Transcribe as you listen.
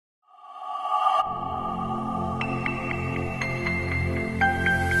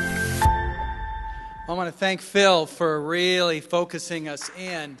I want to thank Phil for really focusing us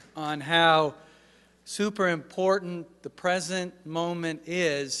in on how super important the present moment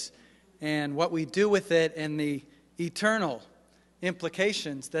is and what we do with it and the eternal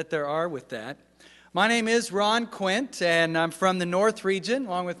implications that there are with that. My name is Ron Quint, and I'm from the North region,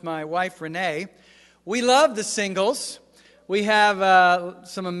 along with my wife, Renee. We love the singles. We have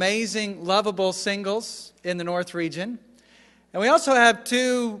some amazing, lovable singles in the North region. And we also have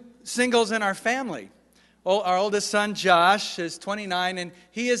two singles in our family. Our oldest son, Josh, is 29, and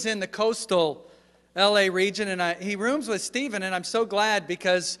he is in the coastal L.A. region. And he rooms with Stephen, and I'm so glad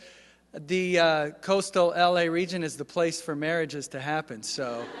because the coastal L.A. region is the place for marriages to happen.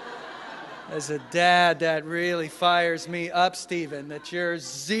 So as a dad, that really fires me up, Stephen, that you're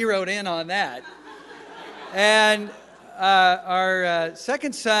zeroed in on that. And our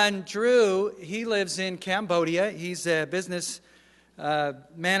second son, Drew, he lives in Cambodia. He's a business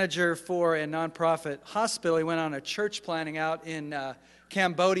manager for a nonprofit hospital. He went on a church planting out in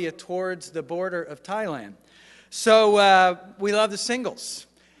Cambodia towards the border of Thailand. So we love the singles.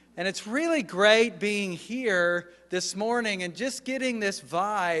 And it's really great being here this morning and just getting this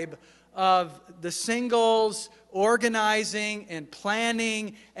vibe of the singles organizing and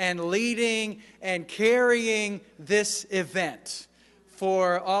planning and leading and carrying this event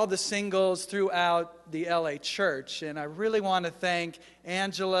for all the singles throughout the LA church. And I really want to thank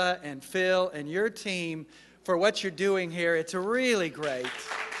Angela and Phil and your team for what you're doing here. It's really great,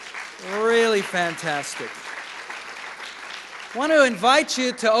 really fantastic. I want to invite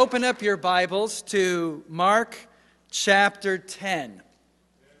you to open up your Bibles to Mark chapter 10.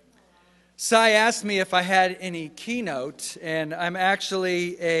 Sai asked me if I had any keynote, and I'm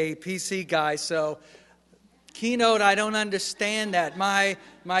actually a PC guy, so keynote, I don't understand that. My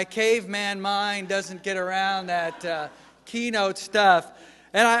caveman mind doesn't get around that keynote stuff.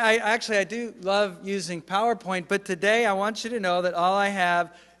 And I do love using PowerPoint, but today I want you to know that all I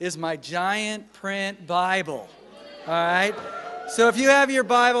have is my giant print Bible. All right? So if you have your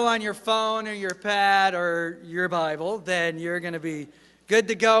Bible on your phone or your pad or your Bible, then you're going to be good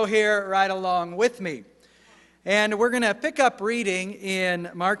to go here right along with me. And we're going to pick up reading in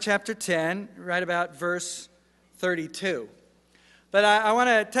Mark chapter 10, right about verse 32. But I want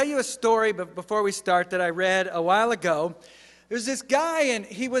to tell you a story before we start that I read a while ago. There's this guy, and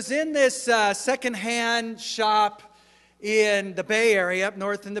he was in this secondhand shop in the Bay Area, up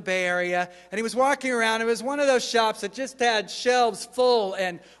north in the Bay Area, and he was walking around. It was one of those shops that just had shelves full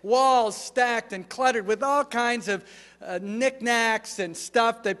and walls stacked and cluttered with all kinds of knickknacks and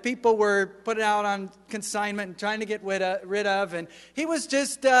stuff that people were putting out on consignment and trying to get rid of. And he was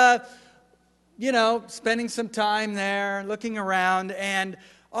just, spending some time there, looking around. And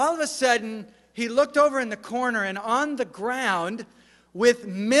all of a sudden, he looked over in the corner, and on the ground with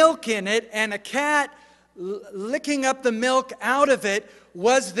milk in it and a cat licking up the milk out of it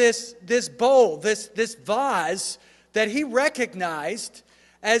was this bowl, this vase that he recognized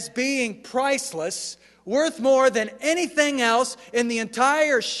as being priceless, worth more than anything else in the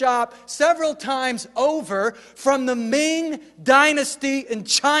entire shop, several times over, from the Ming Dynasty in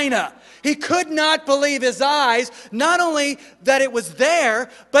China. He could not believe his eyes, not only that it was there,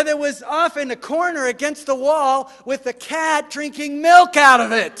 but it was off in a corner against the wall with the cat drinking milk out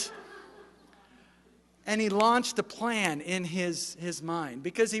of it. And he launched a plan in his mind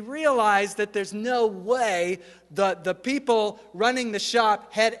because he realized that there's no way the people running the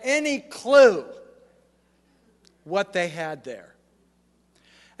shop had any clue what they had there.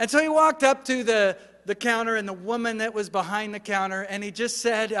 And so he walked up to the counter and the woman that was behind the counter, and he just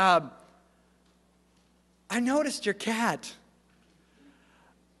said, I noticed your cat.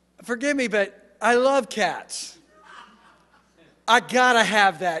 Forgive me, but I love cats. I gotta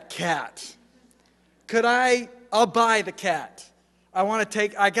have that cat. I'll buy the cat.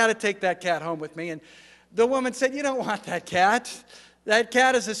 I gotta take that cat home with me. And the woman said, you don't want that cat. That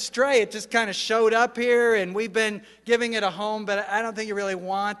cat is a stray. It just kind of showed up here, and we've been giving it a home, but I don't think you really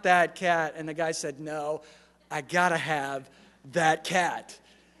want that cat. And the guy said, no, I gotta have that cat.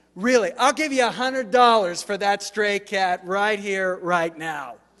 Really, I'll give you $100 for that stray cat right here, right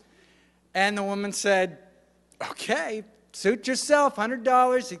now. And the woman said, okay, suit yourself,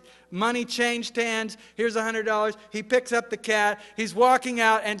 $100. Money changed hands. Here's $100. He picks up the cat. He's walking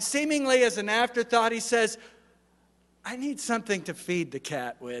out, and seemingly as an afterthought, he says, I need something to feed the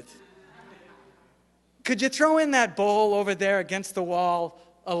cat with. Could you throw in that bowl over there against the wall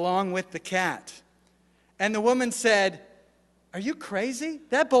along with the cat? And the woman said, are you crazy?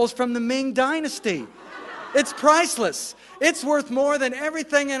 That bowl's from the Ming Dynasty. It's priceless. It's worth more than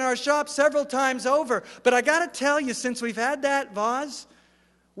everything in our shop several times over. But I got to tell you, since we've had that vase,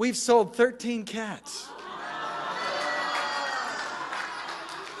 we've sold 13 cats.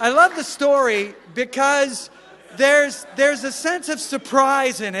 I love the story because there's a sense of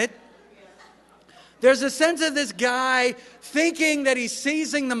surprise in it. There's a sense of this guy thinking that he's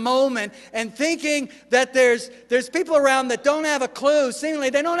seizing the moment and thinking that there's people around that don't have a clue. Seemingly,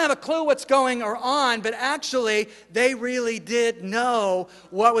 they don't have a clue what's going on, but actually, they really did know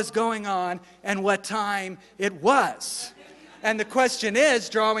what was going on and what time it was. And the question is,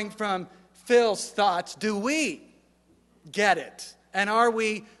 drawing from Phil's thoughts, do we get it? And are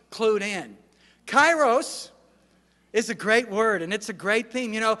we clued in? Kairos is a great word, and it's a great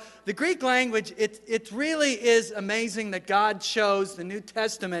theme. You know, the Greek language, it really is amazing that God chose the New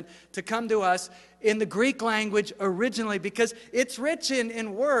Testament to come to us in the Greek language originally, because it's rich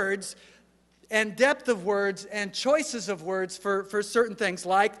in words and depth of words and choices of words for certain things,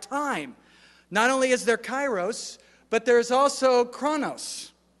 like time. Not only is there kairos, but there's also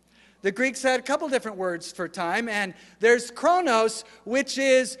chronos. The Greeks had a couple different words for time, and there's chronos, which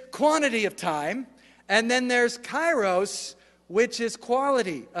is quantity of time, and then there's kairos, which is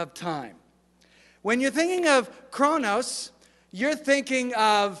quality of time. When you're thinking of chronos, you're thinking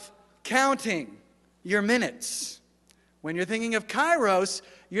of counting your minutes. When you're thinking of kairos,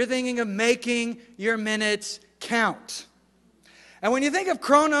 you're thinking of making your minutes count. And when you think of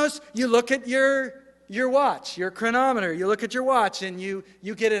chronos, you look at your watch, your chronometer. You look at your watch and you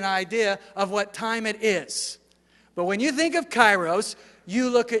get an idea of what time it is. But when you think of kairos, you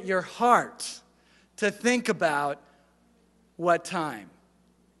look at your heart to think about what time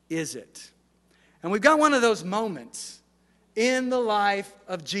is it. And we've got one of those moments in the life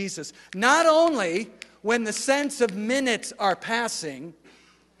of Jesus. Not only when the sense of minutes are passing,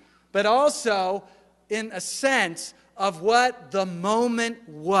 but also in a sense of what the moment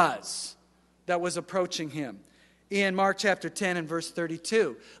was that was approaching him. In Mark chapter 10 and verse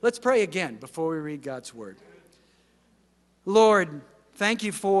 32. Let's pray again before we read God's word. Lord, thank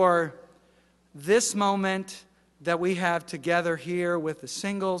you for this moment that we have together here with the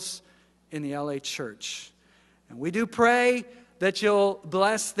singles in the LA church. And we do pray that you'll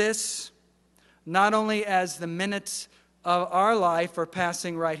bless this, not only as the minutes of our life are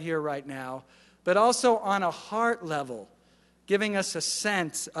passing right here, right now, but also on a heart level, giving us a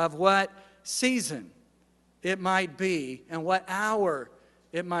sense of what season it might be and what hour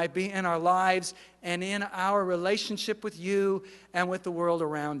it might be in our lives and in our relationship with you and with the world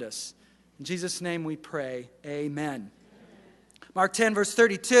around us. In Jesus' name we pray, amen. Mark 10, verse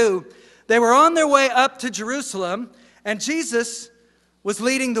 32, they were on their way up to Jerusalem, and Jesus was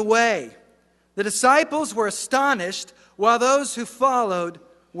leading the way. The disciples were astonished, while those who followed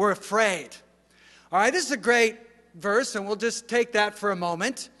were afraid. All right, this is a great verse, and we'll just take that for a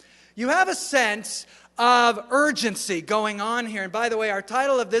moment. You have a sense of urgency going on here. And by the way, our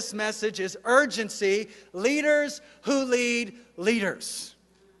title of this message is Urgency, Leaders Who Lead Leaders.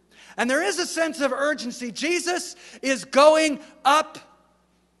 And there is a sense of urgency. Jesus is going up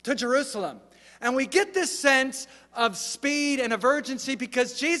to Jerusalem. And we get this sense of speed and of urgency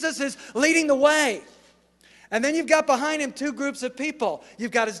because Jesus is leading the way. And then you've got behind him two groups of people.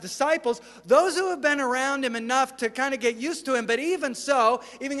 You've got his disciples, those who have been around him enough to kind of get used to him. But even so,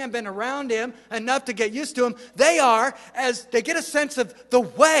 even have been around him enough to get used to him, they are, as they get a sense of the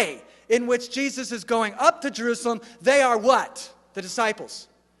way in which Jesus is going up to Jerusalem, they are what? The disciples.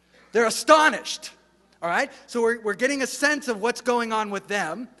 They're astonished. All right? So we're getting a sense of what's going on with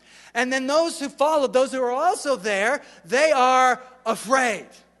them. And then those who followed, those who are also there, they are afraid.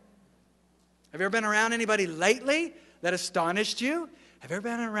 Have you ever been around anybody lately that astonished you? Have you ever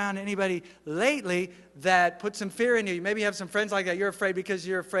been around anybody lately that put some fear in you? Maybe you have some friends like that. You're afraid because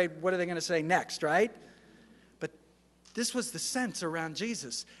you're afraid, what are they going to say next, right? But this was the sense around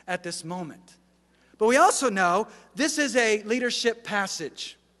Jesus at this moment. But we also know this is a leadership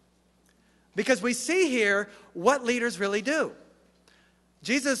passage, because we see here what leaders really do.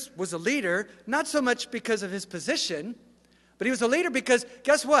 Jesus was a leader, not so much because of his position, but he was a leader because,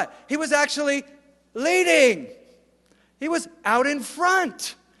 guess what? He was actually leading. He was out in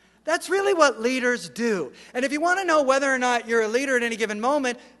front. That's really what leaders do. And if you want to know whether or not you're a leader at any given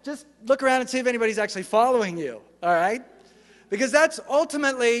moment, just look around and see if anybody's actually following you, all right? Because that's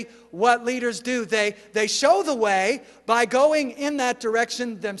ultimately what leaders do. They show the way by going in that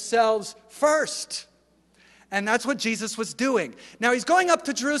direction themselves first. And that's what Jesus was doing. Now he's going up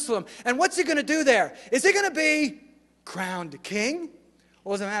to Jerusalem. And what's he going to do there? Is he going to be crowned king?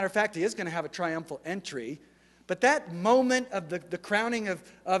 Well, as a matter of fact, he is going to have a triumphal entry. But that moment of the crowning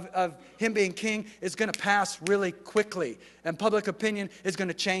of him being king is going to pass really quickly. And public opinion is going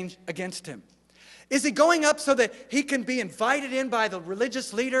to change against him. Is he going up so that he can be invited in by the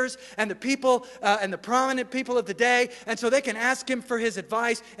religious leaders and the people and the prominent people of the day, and so they can ask him for his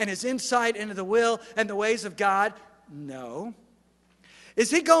advice and his insight into the will and the ways of God? No.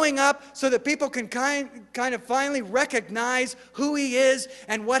 Is he going up so that people can kind of finally recognize who he is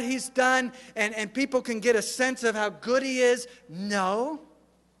and what he's done, and people can get a sense of how good he is? No.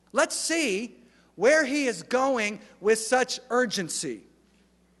 Let's see where he is going with such urgency.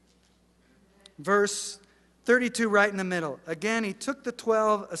 Verse 32, right in the middle. Again, he took the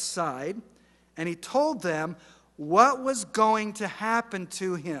 12 aside, and he told them what was going to happen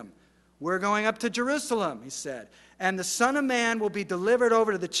to him. We're going up to Jerusalem, he said. And the Son of Man will be delivered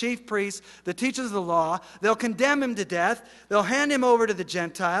over to the chief priests, the teachers of the law. They'll condemn him to death. They'll hand him over to the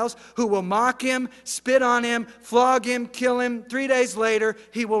Gentiles, who will mock him, spit on him, flog him, kill him. 3 days later,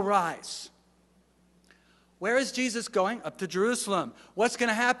 he will rise. Where is Jesus going? Up to Jerusalem. What's going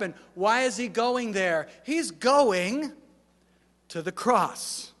to happen? Why is he going there? He's going to the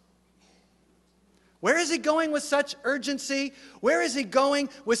cross. Where is he going with such urgency? Where is he going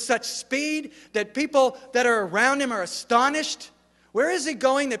with such speed that people that are around him are astonished? Where is he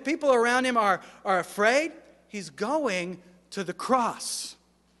going that people around him are afraid? He's going to the cross.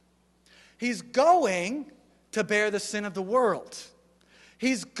 He's going to bear the sin of the world.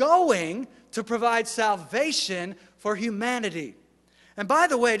 He's going to provide salvation for humanity. And by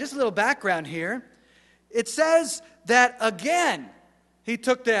the way, just a little background here. It says that again, he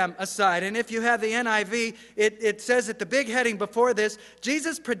took them aside. And if you have the NIV, it says at the big heading before this,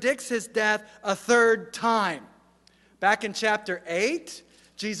 Jesus predicts his death a third time. Back in chapter 8,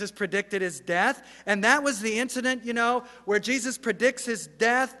 Jesus predicted his death. And that was the incident, where Jesus predicts his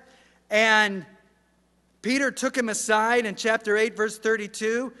death. And Peter took him aside in chapter 8, verse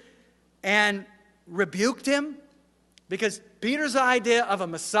 32, and rebuked him, because Peter's idea of a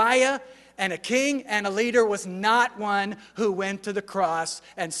Messiah and a king and a leader was not one who went to the cross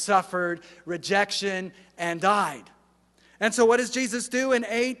and suffered rejection and died. And so what does Jesus do in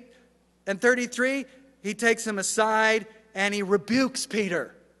 8 and 33? He takes him aside and he rebukes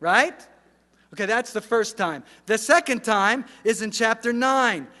Peter, right? Okay, that's the first time. The second time is in chapter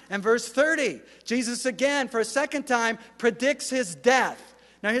 9 and verse 30. Jesus again, for a second time, predicts his death.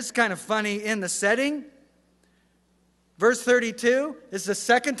 Now, here's kind of funny in the setting. Verse 32 is the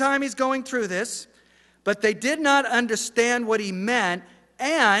second time he's going through this. But they did not understand what he meant,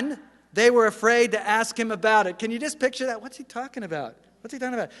 and they were afraid to ask him about it. Can you just picture that? What's he talking about? What's he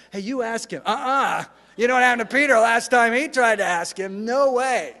talking about? Hey, you ask him. You know what happened to Peter last time he tried to ask him? No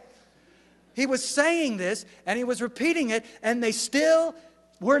way. He was saying this, and he was repeating it, and they still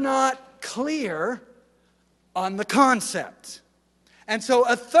were not clear on the concept. And so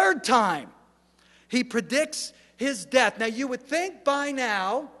a third time, he predicts his death. Now, you would think by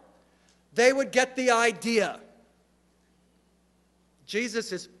now they would get the idea.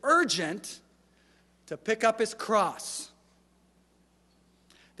 Jesus is urgent to pick up his cross.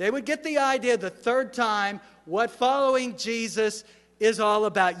 They would get the idea the third time what following Jesus is all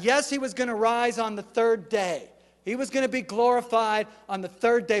about. Yes, he was going to rise on the third day. He was going to be glorified on the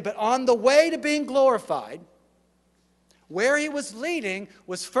third day. But on the way to being glorified, where he was leading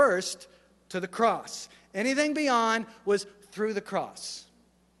was first to the cross. Anything beyond was through the cross.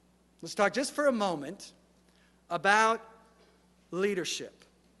 Let's talk just for a moment about leadership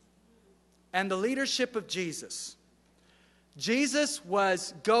and the leadership of Jesus. Jesus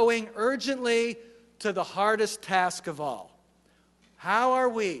was going urgently to the hardest task of all. How are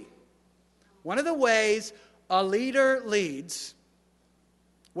we? One of the ways a leader leads,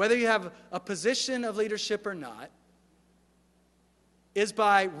 whether you have a position of leadership or not, is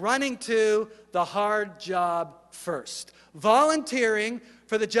by running to the hard job first. Volunteering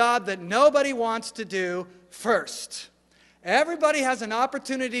for the job that nobody wants to do first. Everybody has an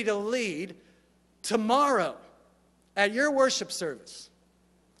opportunity to lead tomorrow at your worship service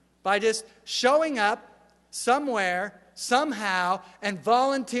by just showing up somewhere, somehow, and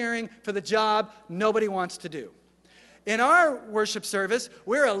volunteering for the job nobody wants to do. In our worship service,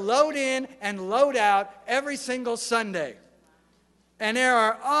 we're a load in and load out every single Sunday. And there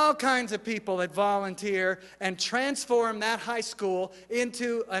are all kinds of people that volunteer and transform that high school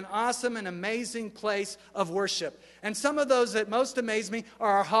into an awesome and amazing place of worship. And some of those that most amaze me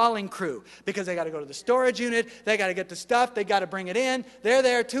are our hauling crew, because they got to go to the storage unit, they got to get the stuff, they got to bring it in. They're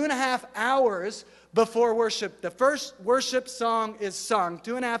there 2.5 hours before worship. The first worship song is sung,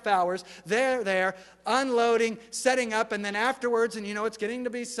 2.5 hours. They're there unloading, setting up, and then afterwards, and it's getting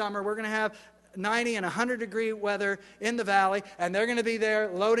to be summer, we're going to have 90 and 100-degree weather in the valley, and they're going to be there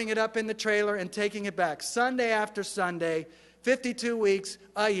loading it up in the trailer and taking it back. Sunday after Sunday, 52 weeks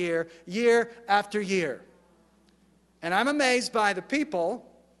a year, year after year. And I'm amazed by the people.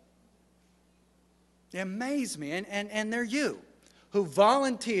 They amaze me, and they're you, who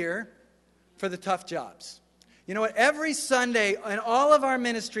volunteer for the tough jobs. You know what? Every Sunday in all of our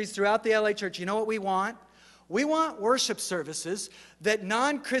ministries throughout the LA Church, you know what we want? We want worship services that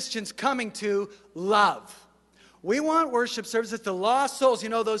non-Christians coming to love. We want worship services that the lost souls, you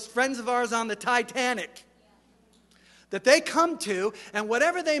know, those friends of ours on the Titanic, that they come to, and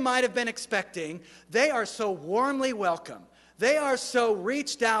whatever they might have been expecting, they are so warmly welcome. They are so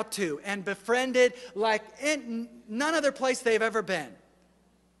reached out to and befriended like in none other place they've ever been.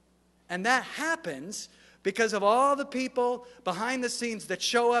 And that happens because of all the people behind the scenes that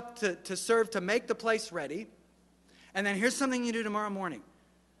show up to serve, to make the place ready. And then here's something you do tomorrow morning.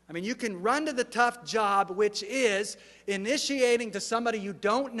 I mean, you can run to the tough job, which is initiating to somebody you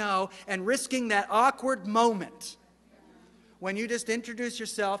don't know and risking that awkward moment when you just introduce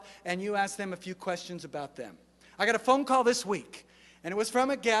yourself and you ask them a few questions about them. I got a phone call this week, and it was from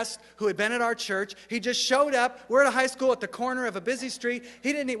a guest who had been at our church. He just showed up. We're at a high school at the corner of a busy street.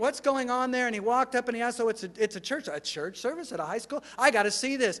 He didn't know what's going on there, and he walked up and he asked, "Oh, it's a church service at a high school? I got to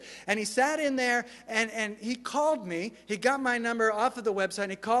see this." And he sat in there, and he called me. He got my number off of the website,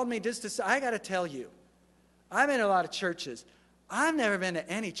 and he called me just to say, "I got to tell you, I've been to a lot of churches. I've never been to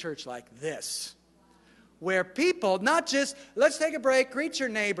any church like this, where people, not just, let's take a break, greet your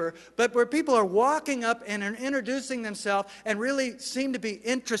neighbor, but where people are walking up and are introducing themselves and really seem to be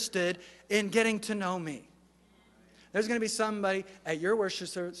interested in getting to know me." There's going to be somebody at your worship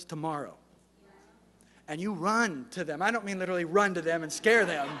service tomorrow, and you run to them. I don't mean literally run to them and scare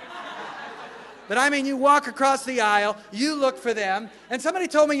them. But I mean, you walk across the aisle, you look for them. And somebody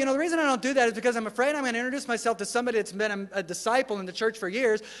told me, the reason I don't do that is because I'm afraid I'm going to introduce myself to somebody that's been a disciple in the church for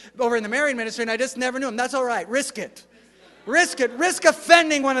years over in the married ministry, and I just never knew him. That's all right. Risk it. Risk it. Risk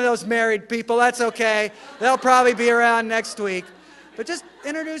offending one of those married people. That's okay. They'll probably be around next week. But just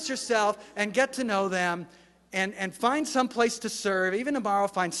introduce yourself and get to know them. And find some place to serve. Even tomorrow,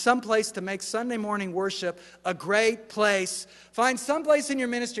 find some place to make Sunday morning worship a great place. Find some place in your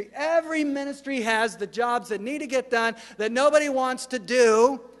ministry. Every ministry has the jobs that need to get done that nobody wants to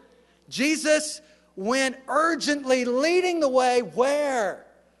do. Jesus went urgently leading the way where?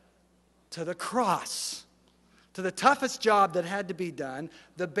 To the cross. To the toughest job that had to be done.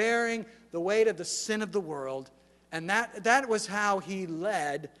 The bearing the weight of the sin of the world. And that was how he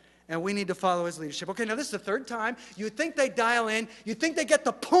led. And we need to follow his leadership. Okay, now this is the third time. You'd think they'd dial in. You'd think they'd get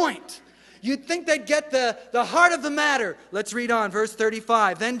the point. You'd think they'd get the heart of the matter. Let's read on, verse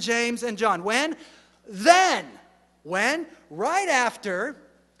 35. Then James and John. When? Then. When? Right after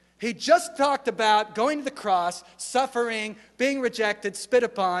he just talked about going to the cross, suffering, being rejected, spit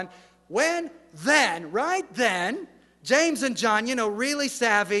upon. When? Then. Right then. James and John, really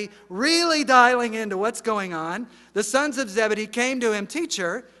savvy, really dialing into what's going on. The sons of Zebedee came to him.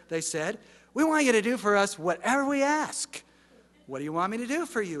 "Teacher," they said, "we want you to do for us whatever we ask." "What do you want me to do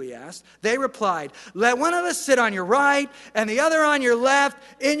for you?" he asked. They replied, "Let one of us sit on your right and the other on your left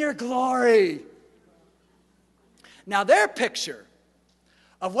in your glory." Now their picture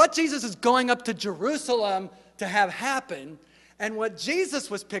of what Jesus is going up to Jerusalem to have happen and what Jesus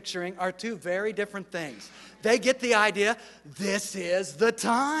was picturing are two very different things. They get the idea, this is the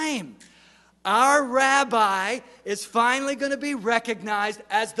time. Our rabbi is finally going to be recognized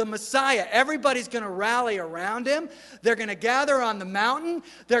as the Messiah. Everybody's going to rally around him. They're going to gather on the mountain.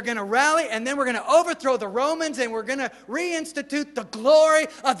 They're going to rally, and then we're going to overthrow the Romans, and we're going to reinstitute the glory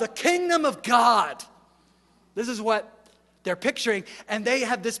of the kingdom of God. This is what they're picturing, and they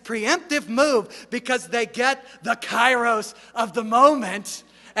have this preemptive move because they get the kairos of the moment,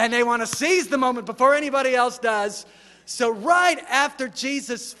 and they want to seize the moment before anybody else does. So right after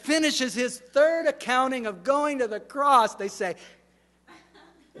Jesus finishes his third accounting of going to the cross, they say,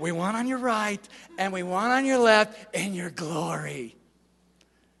 "We want on your right and we want on your left in your glory."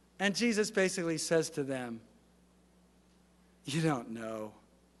 And Jesus basically says to them, "You don't know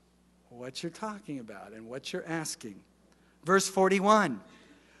what you're talking about and what you're asking." Verse 41,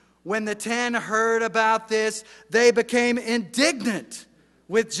 when the 10 heard about this, they became indignant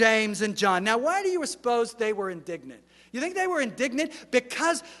with James and John. Now, why do you suppose they were indignant? You think they were indignant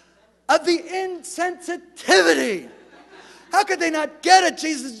because of the insensitivity? How could they not get it?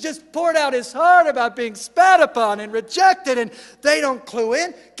 Jesus just poured out his heart about being spat upon and rejected, and they don't clue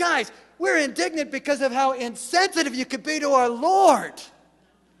in. Guys, we're indignant because of how insensitive you could be to our Lord.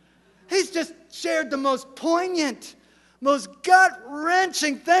 He's just shared the most poignant, most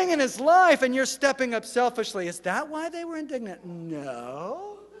gut-wrenching thing in his life, and you're stepping up selfishly. Is that why they were indignant?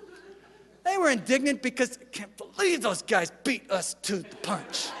 No. They were indignant because they can't believe those guys beat us to the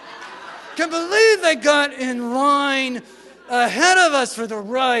punch. Can't believe they got in line ahead of us for the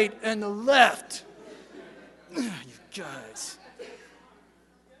right and the left. You guys.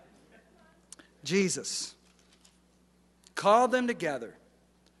 Jesus called them together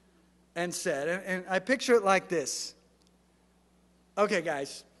and said, and I picture it like this. Okay,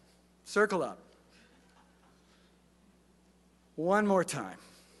 guys, circle up. One more time.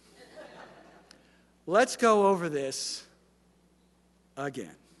 Let's go over this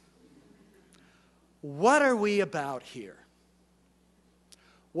again. What are we about here?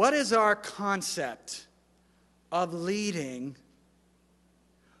 What is our concept of leading?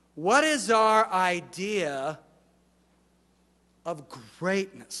 What is our idea of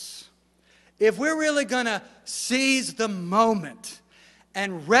greatness? If we're really going to seize the moment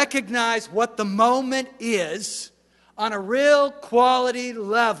and recognize what the moment is on a real quality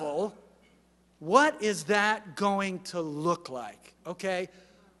level, what is that going to look like? Okay,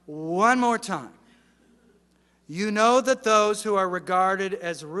 one more time. You know that those who are regarded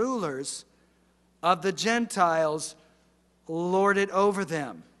as rulers of the Gentiles lord it over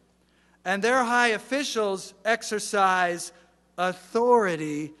them, and their high officials exercise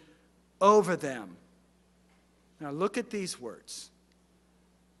authority over them. Now look at these words.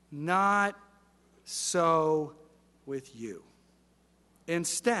 Not so with you.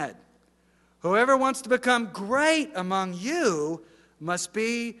 Instead, whoever wants to become great among you must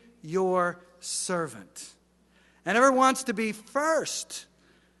be your servant. And whoever wants to be first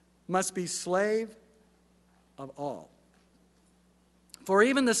must be slave of all. For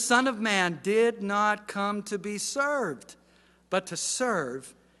even the Son of Man did not come to be served, but to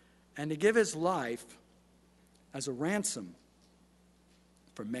serve and to give his life as a ransom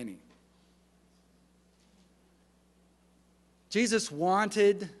for many. Jesus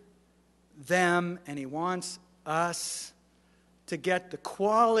wanted them, and he wants us, to get the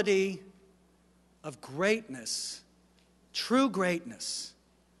quality of greatness, true greatness,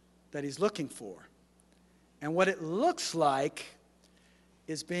 that he's looking for. And what it looks like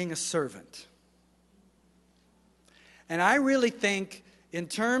is being a servant. And I really think, in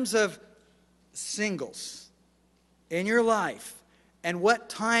terms of singles in your life, and what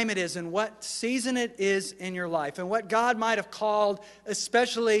time it is, and what season it is in your life, and what God might have called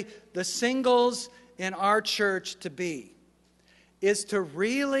especially the singles in our church to be, is to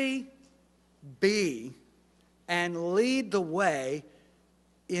really be and lead the way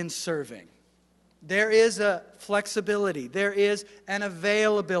in serving. There is a flexibility. There is an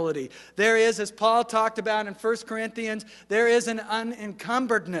availability. There is, as Paul talked about in 1 Corinthians, there is an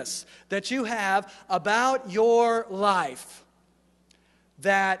unencumberedness that you have about your life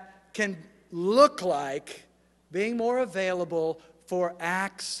that can look like being more available for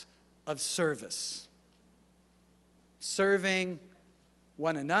acts of service. Serving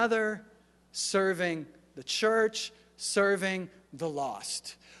one another, serving the church, serving the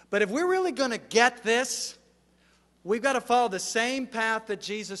lost. But if we're really going to get this, we've got to follow the same path that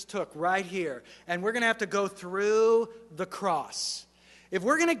Jesus took right here. And we're going to have to go through the cross. If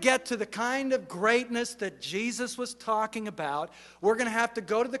we're going to get to the kind of greatness that Jesus was talking about, we're going to have to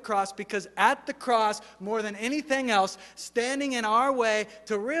go to the cross, because at the cross, more than anything else, standing in our way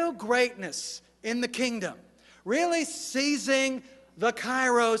to real greatness in the kingdom, really seizing the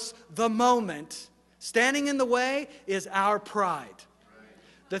kairos, the moment, standing in the way is our pride.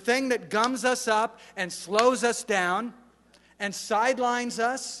 The thing that gums us up and slows us down and sidelines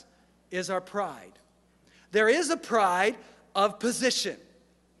us is our pride. There is a pride of position.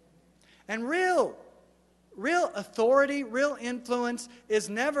 And real authority, real influence is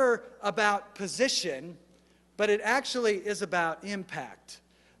never about position, but it actually is about impact.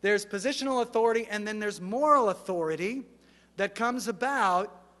 There's positional authority, and then there's moral authority that comes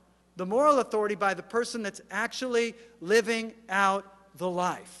about, the moral authority by the person that's actually living out the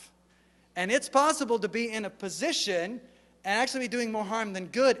life. And it's possible to be in a position and actually be doing more harm than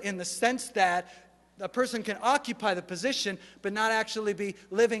good, in the sense that a person can occupy the position but not actually be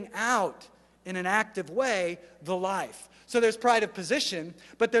living out in an active way the life. So there's pride of position,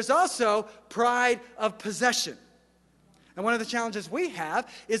 but there's also pride of possession. And one of the challenges we have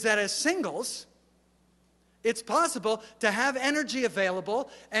is that as singles, it's possible to have energy available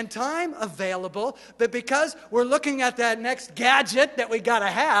and time available, but because we're looking at that next gadget that we got to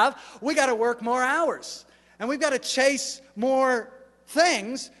have, we got to work more hours. And we've got to chase more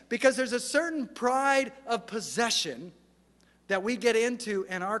things, because there's a certain pride of possession that we get into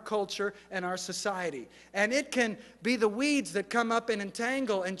in our culture and our society. And it can be the weeds that come up and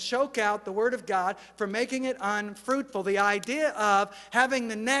entangle and choke out the Word of God from making it unfruitful. The idea of having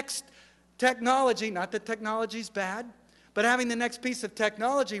the next technology, not that technology's bad, but having the next piece of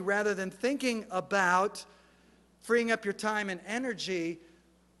technology rather than thinking about freeing up your time and energy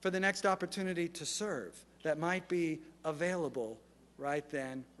for the next opportunity to serve that might be available right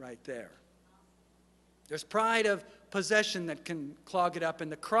then, right there. There's pride of possession that can clog it up,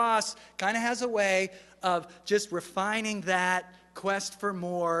 and the cross kind of has a way of just refining that quest for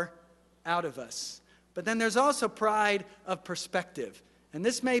more out of us. But then there's also pride of perspective, and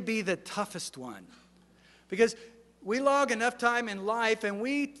this may be the toughest one, because we log enough time in life and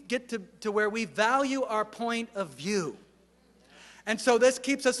we get to where we value our point of view. And so this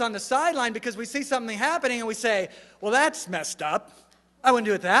keeps us on the sideline because we see something happening and we say, well, that's messed up. I wouldn't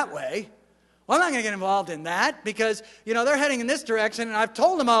do it that way. Well, I'm not going to get involved in that because, they're heading in this direction and I've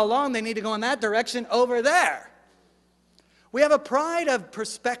told them all along they need to go in that direction over there. We have a pride of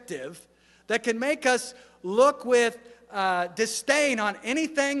perspective that can make us look with disdain on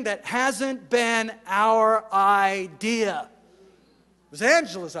anything that hasn't been our idea. It was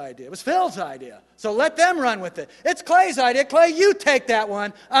Angela's idea. It was Phil's idea. So let them run with it. It's Clay's idea. Clay, you take that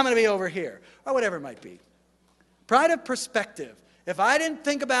one. I'm going to be over here. Or whatever it might be. Pride of perspective. If I didn't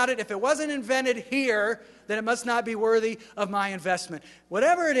think about it, if it wasn't invented here, then it must not be worthy of my investment.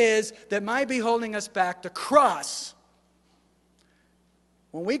 Whatever it is that might be holding us back, the cross,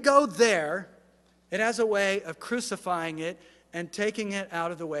 when we go there, it has a way of crucifying it and taking it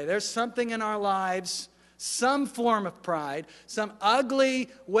out of the way. There's something in our lives, some form of pride, some ugly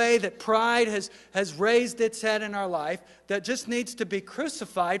way that pride has raised its head in our life that just needs to be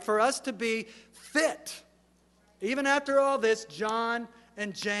crucified for us to be fit. Even after all this, John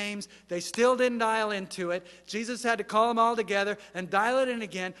and James, they still didn't dial into it. Jesus had to call them all together and dial it in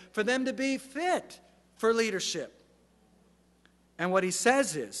again for them to be fit for leadership. And what he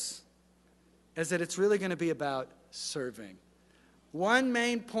says is that it's really going to be about serving. One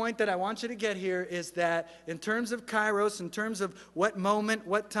main point that I want you to get here is that in terms of kairos, in terms of what moment,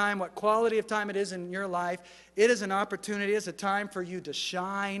 what time, what quality of time it is in your life, it is an opportunity, it's a time for you to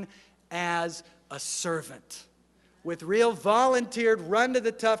shine as a servant with real volunteered,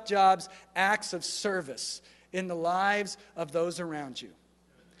 run-to-the-tough jobs, acts of service in the lives of those around you.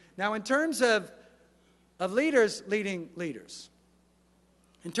 Now, in terms of leaders leading leaders,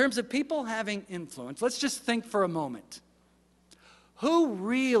 in terms of people having influence, let's just think for a moment. Who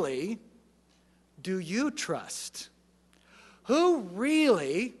really do you trust? Whose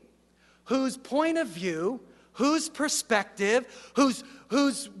point of view, whose perspective, whose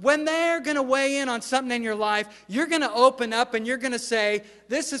when they're going to weigh in on something in your life, you're going to open up and you're going to say,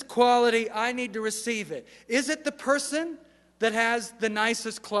 this is quality, I need to receive it. Is it the person that has the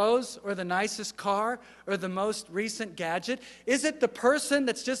nicest clothes or the nicest car or the most recent gadget? Is it the person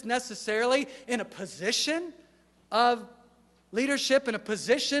that's just necessarily in a position of leadership, in a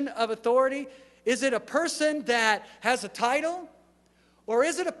position of authority? Is it a person that has a title? Or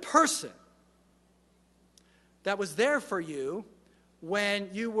is it a person that was there for you when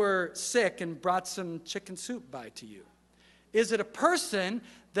you were sick and brought some chicken soup by to you? Is it a person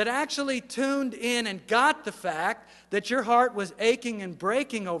that actually tuned in and got the fact that your heart was aching and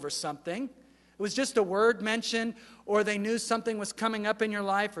breaking over something? It was just a word mentioned, or they knew something was coming up in your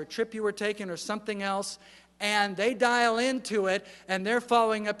life, or a trip you were taking, or something else, and they dial into it, and they're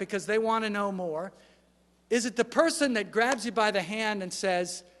following up because they want to know more? Is it the person that grabs you by the hand and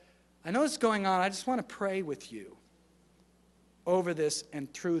says, I know what's going on, I just want to pray with you over this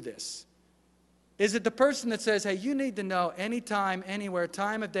and through this? Is it the person that says, hey, you need to know anytime, anywhere,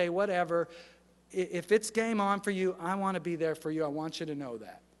 time of day, whatever, if it's game on for you, I want to be there for you. I want you to know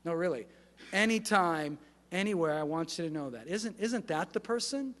that. No, really. Anytime, anywhere, I want you to know that. Isn't that the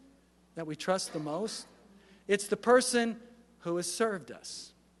person that we trust the most? It's the person who has served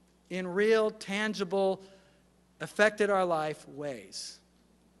us in real, tangible, affected our life ways.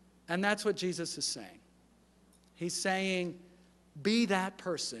 And that's what Jesus is saying. He's saying, be that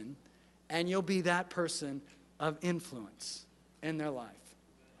person, and you'll be that person of influence in their life.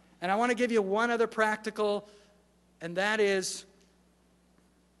 And I want to give you one other practical, and that is,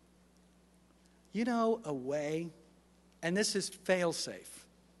 a way, and this is fail-safe,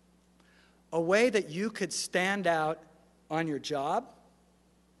 a way that you could stand out on your job,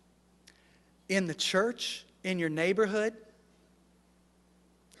 in the church, in your neighborhood.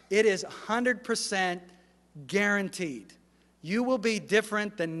 It is 100% guaranteed. You will be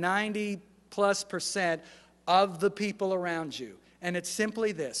different than 90+% of the people around you. And it's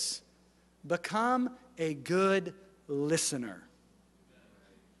simply this: become a good listener.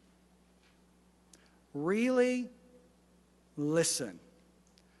 Really listen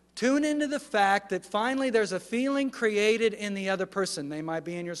Tune into the fact that finally there's a feeling created in the other person. They might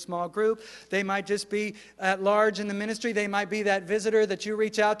be in your small group. They might just be at large in the ministry. They might be that visitor that you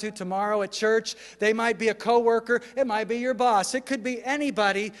reach out to tomorrow at church. They might be a coworker. It might be your boss. It could be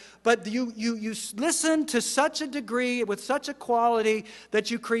anybody. But you listen to such a degree, with such a quality,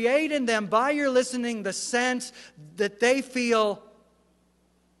 that you create in them by your listening the sense that they feel,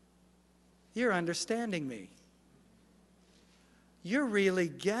 you're understanding me. You're really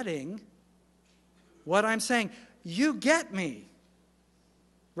getting what I'm saying. You get me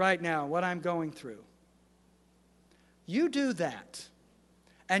right now, what I'm going through. You do that.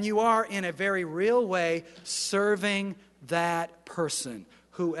 And you are, in a very real way, serving that person,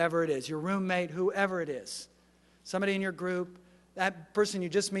 whoever it is, your roommate, whoever it is. Somebody in your group, that person you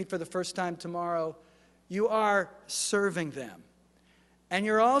just meet for the first time tomorrow, you are serving them. And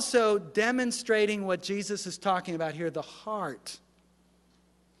you're also demonstrating what Jesus is talking about here, the heart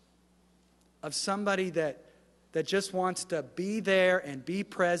of somebody that just wants to be there and be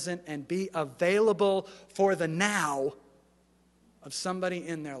present and be available for the now of somebody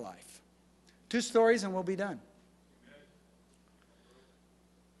in their life. 2 stories and we'll be done.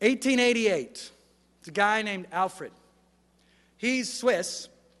 1888. It's a guy named Alfred. He's Swiss,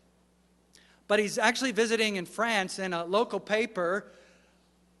 but he's actually visiting in France, and a local paper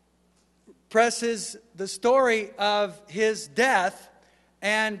presses the story of his death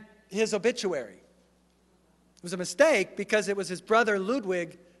and his obituary. It was a mistake because it was his brother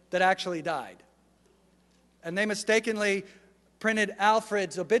Ludwig that actually died. And they mistakenly printed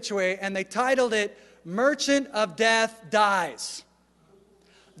Alfred's obituary and they titled it, "Merchant of Death Dies."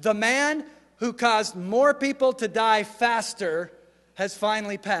 The man who caused more people to die faster has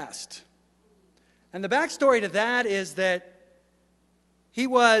finally passed. And the backstory to that is that he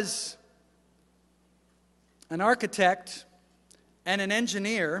was an architect and an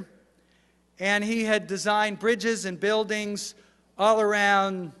engineer, and he had designed bridges and buildings all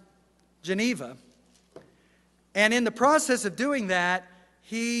around Geneva. And in the process of doing that,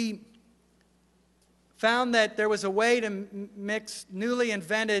 he found that there was a way to mix newly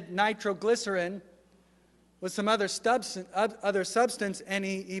invented nitroglycerin with some other substance, and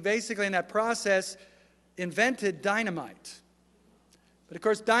he basically, in that process, invented dynamite. But of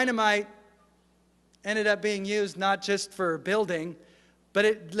course, dynamite ended up being used not just for building, but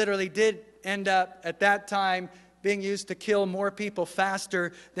it literally did end up, at that time, being used to kill more people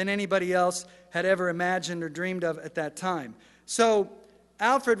faster than anybody else had ever imagined or dreamed of at that time. So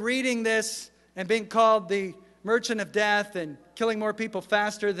Alfred, reading this and being called the Merchant of Death and killing more people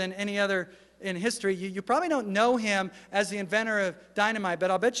faster than any other in history, you probably don't know him as the inventor of dynamite, but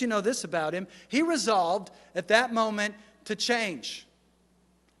I'll bet you know this about him. He resolved at that moment to change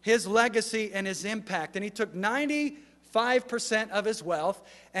his legacy and his impact. And he took 95% of his wealth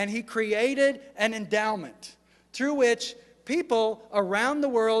and he created an endowment through which people around the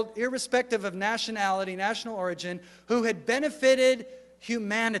world, irrespective of nationality, national origin, who had benefited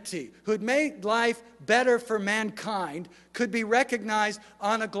humanity, who had made life better for mankind, could be recognized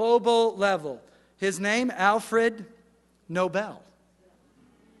on a global level. His name, Alfred Nobel.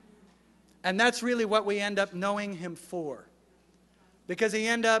 And that's really what we end up knowing him for. Because he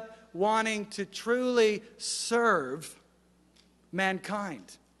ended up wanting to truly serve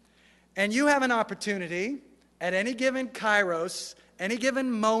mankind. And you have an opportunity at any given kairos, any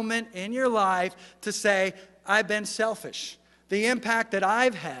given moment in your life to say, I've been selfish. The impact that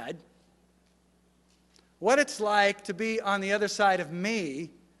I've had, what it's like to be on the other side of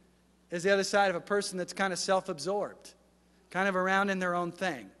me is the other side of a person that's kind of self-absorbed, kind of around in their own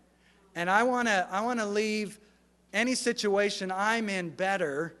thing. And I want to leave any situation I'm in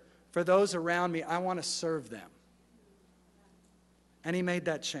better for those around me. I want to serve them. And he made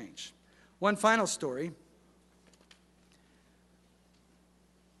that change. One final story.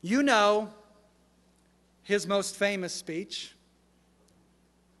 You know his most famous speech,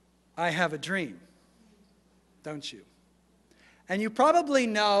 I have a dream, don't you? And you probably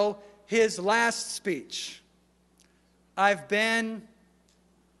know his last speech, I've been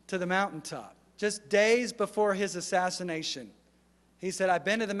to the mountaintop. Just days before his assassination, he said, I've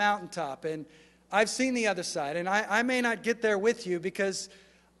been to the mountaintop and I've seen the other side. And I may not get there with you because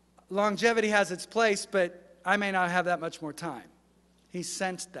longevity has its place, but I may not have that much more time. He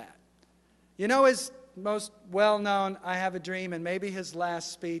sensed that. You know his most well-known, I have a dream, and maybe his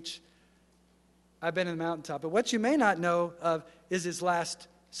last speech, I've been to the mountaintop. But what you may not know of is his last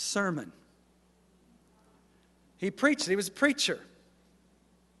sermon. He preached. He was a preacher.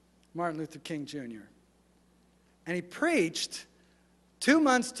 Martin Luther King Jr. And he preached 2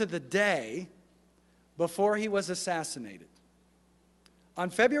 months to the day before he was assassinated on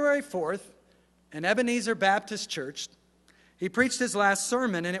February 4th in Ebenezer Baptist Church, he preached his last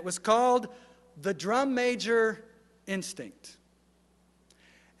sermon, and it was called The Drum Major Instinct.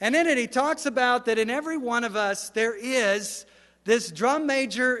 And in it, he talks about that in every one of us, there is this drum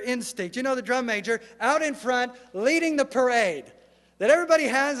major instinct. You know, the drum major out in front leading the parade. That everybody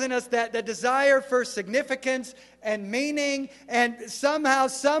has in us that desire for significance and meaning and somehow,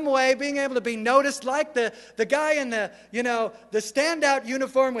 some way being able to be noticed, like the guy in the standout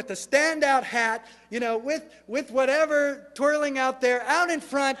uniform with the standout hat, with whatever twirling out there, out in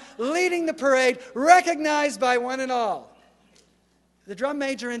front, leading the parade, recognized by one and all. The drum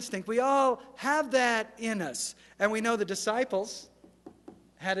major instinct, we all have that in us. And we know the disciples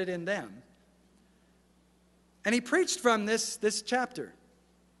had it in them. And he preached from this chapter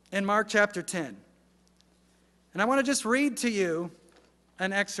in Mark chapter 10. And I want to just read to you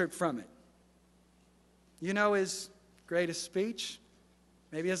an excerpt from it. You know his greatest speech,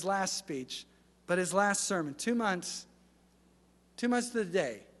 maybe his last speech, but his last sermon, 2 months to the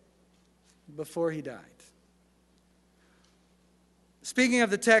day before he died. Speaking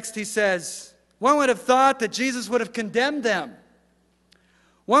of the text, he says, one would have thought that Jesus would have condemned them.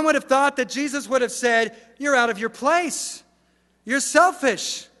 One would have thought that Jesus would have said, you're out of your place. You're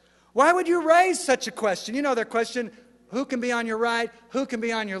selfish. Why would you raise such a question? You know their question, who can be on your right? Who can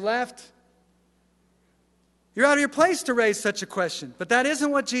be on your left? You're out of your place to raise such a question. But that isn't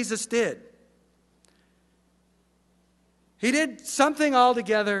what Jesus did. He did something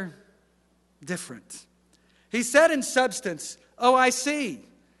altogether different. He said in substance, oh, I see.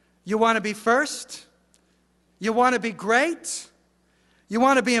 You want to be first? You want to be great? You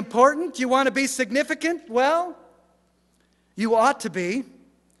want to be important? You want to be significant? Well, you ought to be.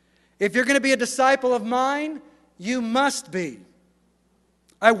 If you're going to be a disciple of mine, you must be.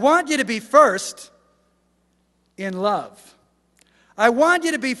 I want you to be first in love. I want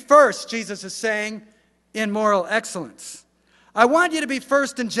you to be first, Jesus is saying, in moral excellence. I want you to be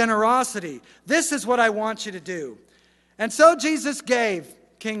first in generosity. This is what I want you to do. And so Jesus gave,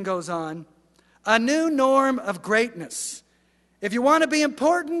 King goes on, a new norm of greatness. If you want to be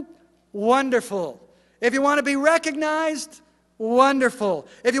important, wonderful. If you want to be recognized, wonderful.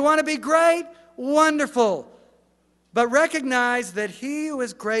 If you want to be great, wonderful. But recognize that he who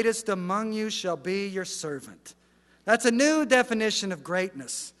is greatest among you shall be your servant. That's a new definition of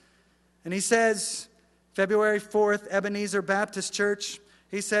greatness. And he says, February 4th, Ebenezer Baptist Church,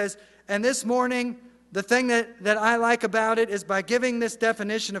 he says, and this morning, the thing that I like about it is by giving this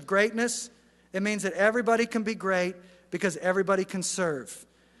definition of greatness, it means that everybody can be great because everybody can serve.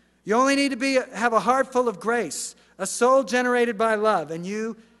 You only need to have a heart full of grace, a soul generated by love, and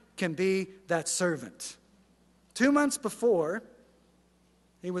you can be that servant. 2 months before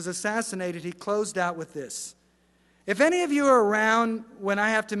he was assassinated, he closed out with this. If any of you are around when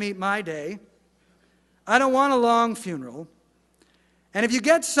I have to meet my day, I don't want a long funeral. And if you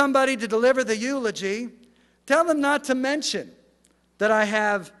get somebody to deliver the eulogy, tell them not to mention that I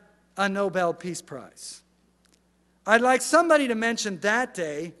have a Nobel Peace Prize. I'd like somebody to mention that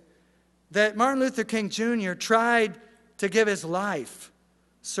day that Martin Luther King Jr. tried to give his life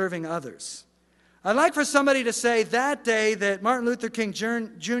serving others. I'd like for somebody to say that day that Martin Luther King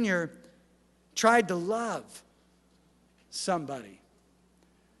Jr. tried to love somebody.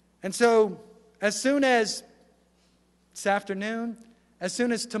 And so, as soon as this afternoon, as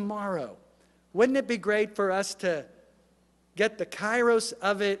soon as tomorrow, wouldn't it be great for us to get the kairos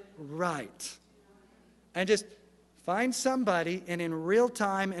of it right? And just find somebody and in real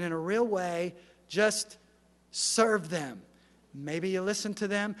time and in a real way, just serve them. Maybe you listen to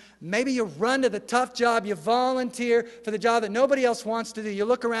them. Maybe you run to the tough job. You volunteer for the job that nobody else wants to do. You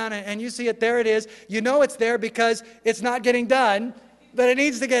look around and you see it. There it is. You know it's there because it's not getting done, but it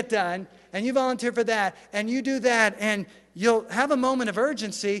needs to get done. And you volunteer for that. And you do that. And you'll have a moment of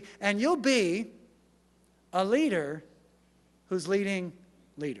urgency. And you'll be a leader who's leading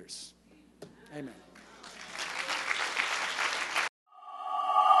leaders. Amen.